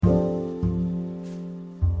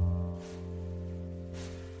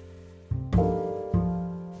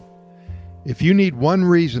If you need one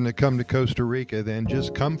reason to come to Costa Rica, then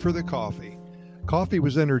just come for the coffee. Coffee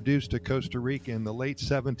was introduced to Costa Rica in the late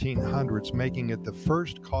 1700s, making it the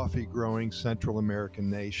first coffee-growing Central American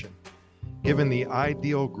nation. Given the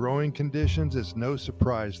ideal growing conditions, it's no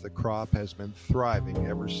surprise the crop has been thriving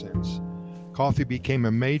ever since. Coffee became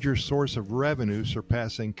a major source of revenue,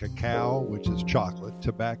 surpassing cacao, which is chocolate,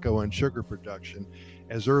 tobacco, and sugar production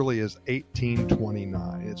as early as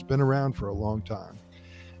 1829. It's been around for a long time.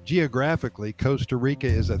 Geographically, Costa Rica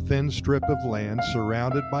is a thin strip of land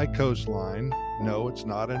surrounded by coastline. No, it's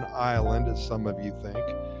not an island, as some of you think.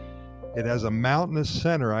 It has a mountainous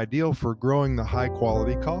center ideal for growing the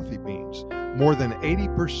high-quality coffee beans. More than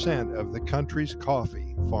 80% of the country's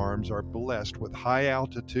coffee farms are blessed with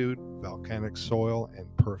high-altitude, volcanic soil and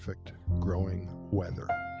perfect growing weather.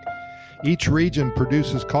 Each region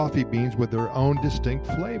produces coffee beans with their own distinct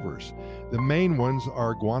flavors. The main ones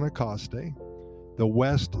are Guanacaste, the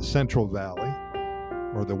West Central Valley,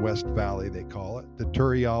 or the West Valley they call it, the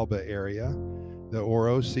Turrialba area, the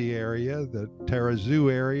Orosi area, the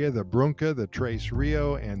Tarrazú area, the Brunca, the Tres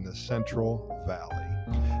Rio, and the Central Valley.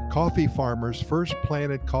 Coffee farmers first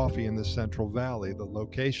planted coffee in the Central Valley, the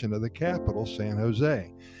location of the capital, San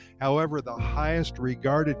Jose. However, the highest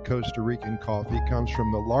regarded Costa Rican coffee comes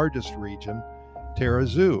from the largest region,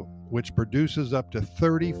 Tarrazú, which produces up to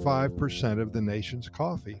 35% of the nation's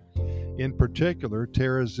coffee. In particular,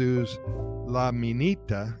 Tarrazú's La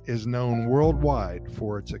Minita is known worldwide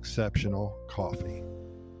for its exceptional coffee.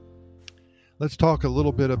 Let's talk a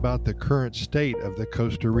little bit about the current state of the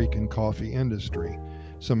Costa Rican coffee industry.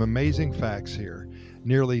 Some amazing facts here.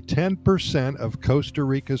 Nearly 10% of Costa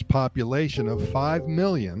Rica's population of 5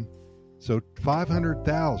 million, so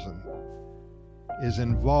 500,000, is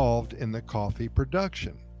involved in the coffee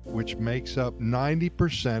production, which makes up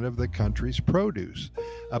 90% of the country's produce.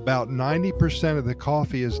 About 90% of the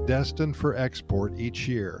coffee is destined for export each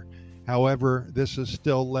year. However, this is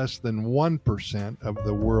still less than 1% of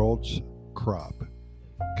the world's crop.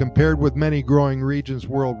 Compared with many growing regions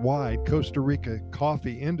worldwide, Costa Rica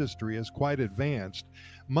coffee industry is quite advanced.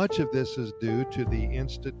 Much of this is due to the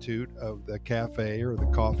Institute of the Café, or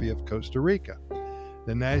the Coffee of Costa Rica,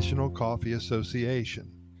 the National Coffee Association,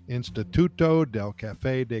 Instituto del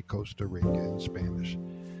Café de Costa Rica in Spanish.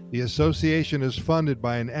 The association is funded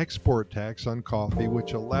by an export tax on coffee,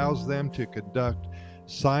 which allows them to conduct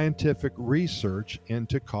scientific research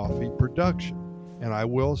into coffee production. And I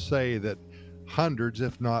will say that hundreds,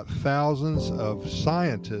 if not thousands, of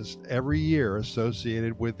scientists every year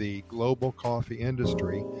associated with the global coffee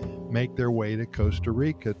industry make their way to Costa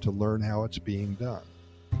Rica to learn how it's being done.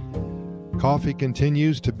 Coffee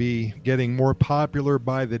continues to be getting more popular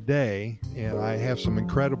by the day, and I have some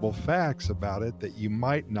incredible facts about it that you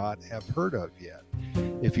might not have heard of yet.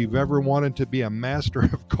 If you've ever wanted to be a master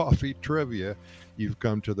of coffee trivia, you've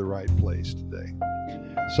come to the right place today.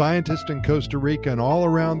 Scientists in Costa Rica and all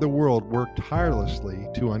around the world work tirelessly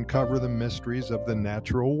to uncover the mysteries of the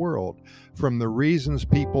natural world, from the reasons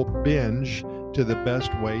people binge to the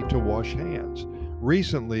best way to wash hands.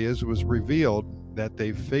 Recently, it was revealed that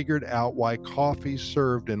they've figured out why coffee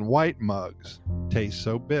served in white mugs tastes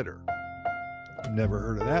so bitter. I've never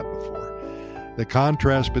heard of that before. The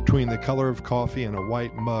contrast between the color of coffee and a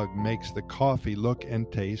white mug makes the coffee look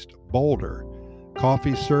and taste bolder.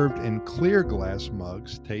 Coffee served in clear glass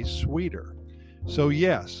mugs tastes sweeter. So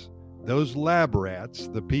yes, those lab rats,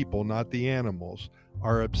 the people, not the animals,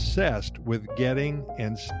 are obsessed with getting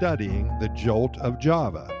and studying the jolt of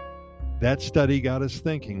Java. That study got us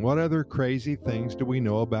thinking, what other crazy things do we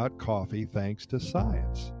know about coffee thanks to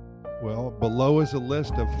science? Well, below is a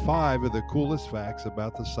list of 5 of the coolest facts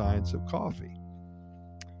about the science of coffee.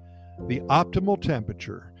 The optimal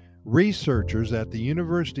temperature. Researchers at the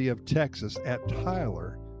University of Texas at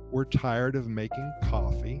Tyler were tired of making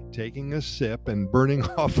coffee, taking a sip, and burning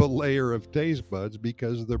off a layer of taste buds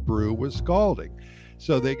because the brew was scalding.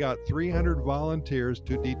 So they got 300 volunteers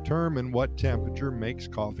to determine what temperature makes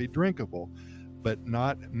coffee drinkable, but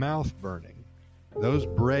not mouth burning. Those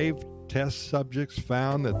brave test subjects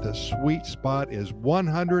found that the sweet spot is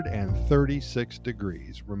 136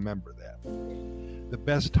 degrees. Remember that. The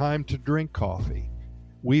best time to drink coffee.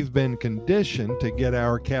 We've been conditioned to get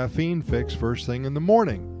our caffeine fix first thing in the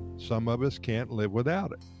morning. Some of us can't live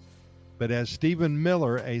without it. But as Stephen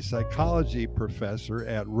Miller, a psychology professor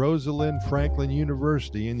at Rosalind Franklin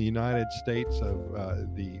University in the United States of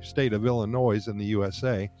the state of Illinois in the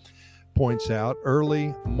USA, points out,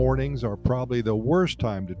 early mornings are probably the worst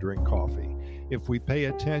time to drink coffee. If we pay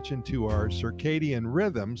attention to our circadian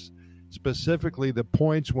rhythms, specifically the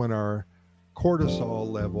points when our cortisol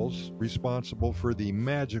levels responsible for the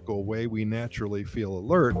magical way we naturally feel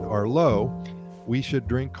alert are low, we should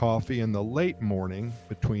drink coffee in the late morning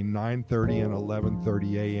between 9:30 and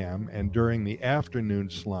 11:30 a.m. and during the afternoon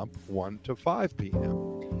slump 1 to 5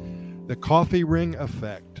 p.m. The coffee ring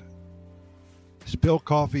effect. Spill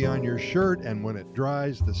coffee on your shirt, and when it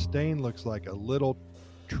dries, the stain looks like a little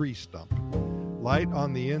tree stump. Light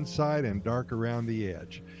on the inside and dark around the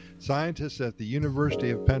edge. Scientists at the University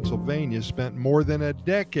of Pennsylvania spent more than a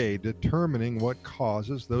decade determining what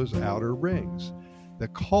causes those outer rings. The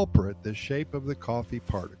culprit, the shape of the coffee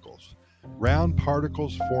particles. Round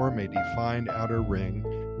particles form a defined outer ring,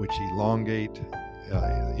 which elongated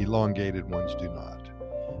ones do not.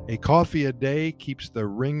 A coffee a day keeps the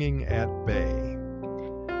ringing at bay.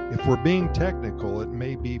 If we're being technical, it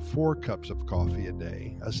may be 4 cups of coffee a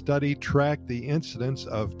day. A study tracked the incidence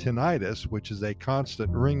of tinnitus, which is a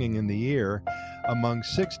constant ringing in the ear, among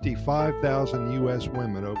 65,000 U.S.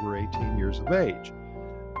 women over 18 years of age.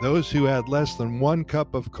 Those who had less than 1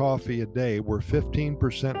 cup of coffee a day were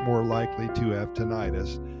 15% more likely to have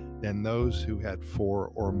tinnitus than those who had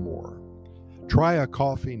 4 or more. Try a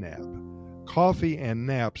coffee nap. Coffee and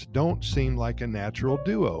naps don't seem like a natural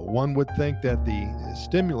duo. One would think that the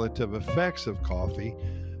stimulative effects of coffee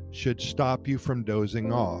should stop you from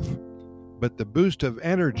dozing off. But the boost of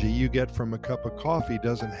energy you get from a cup of coffee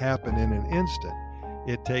doesn't happen in an instant.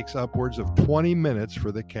 It takes upwards of 20 minutes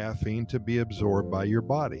for the caffeine to be absorbed by your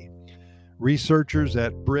body. Researchers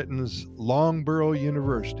at Britain's Loughborough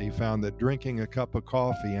University found that drinking a cup of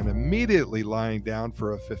coffee and immediately lying down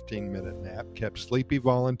for a 15-minute nap kept sleepy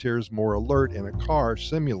volunteers more alert in a car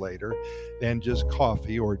simulator than just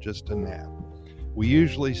coffee or just a nap. We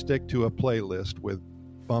usually stick to a playlist with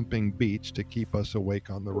bumping beats to keep us awake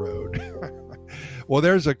on the road. Well,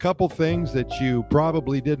 there's a couple things that you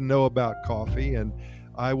probably didn't know about coffee, and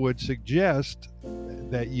I would suggest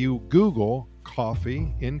that you Google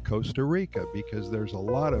coffee in Costa Rica, because there's a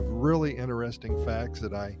lot of really interesting facts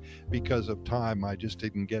that because of time, I just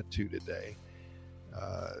didn't get to today.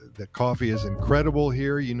 The coffee is incredible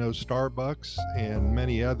here. You know, Starbucks and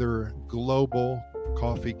many other global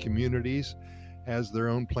coffee communities has their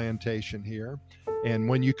own plantation here. And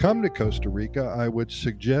when you come to Costa Rica, I would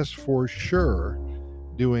suggest for sure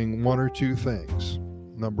doing 1 or 2 things.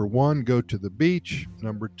 Number 1, go to the beach.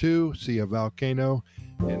 Number 2, see a volcano.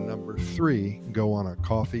 And number 3, go on a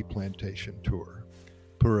coffee plantation tour.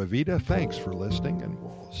 Pura Vida, thanks for listening, and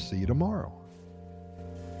we'll see you tomorrow.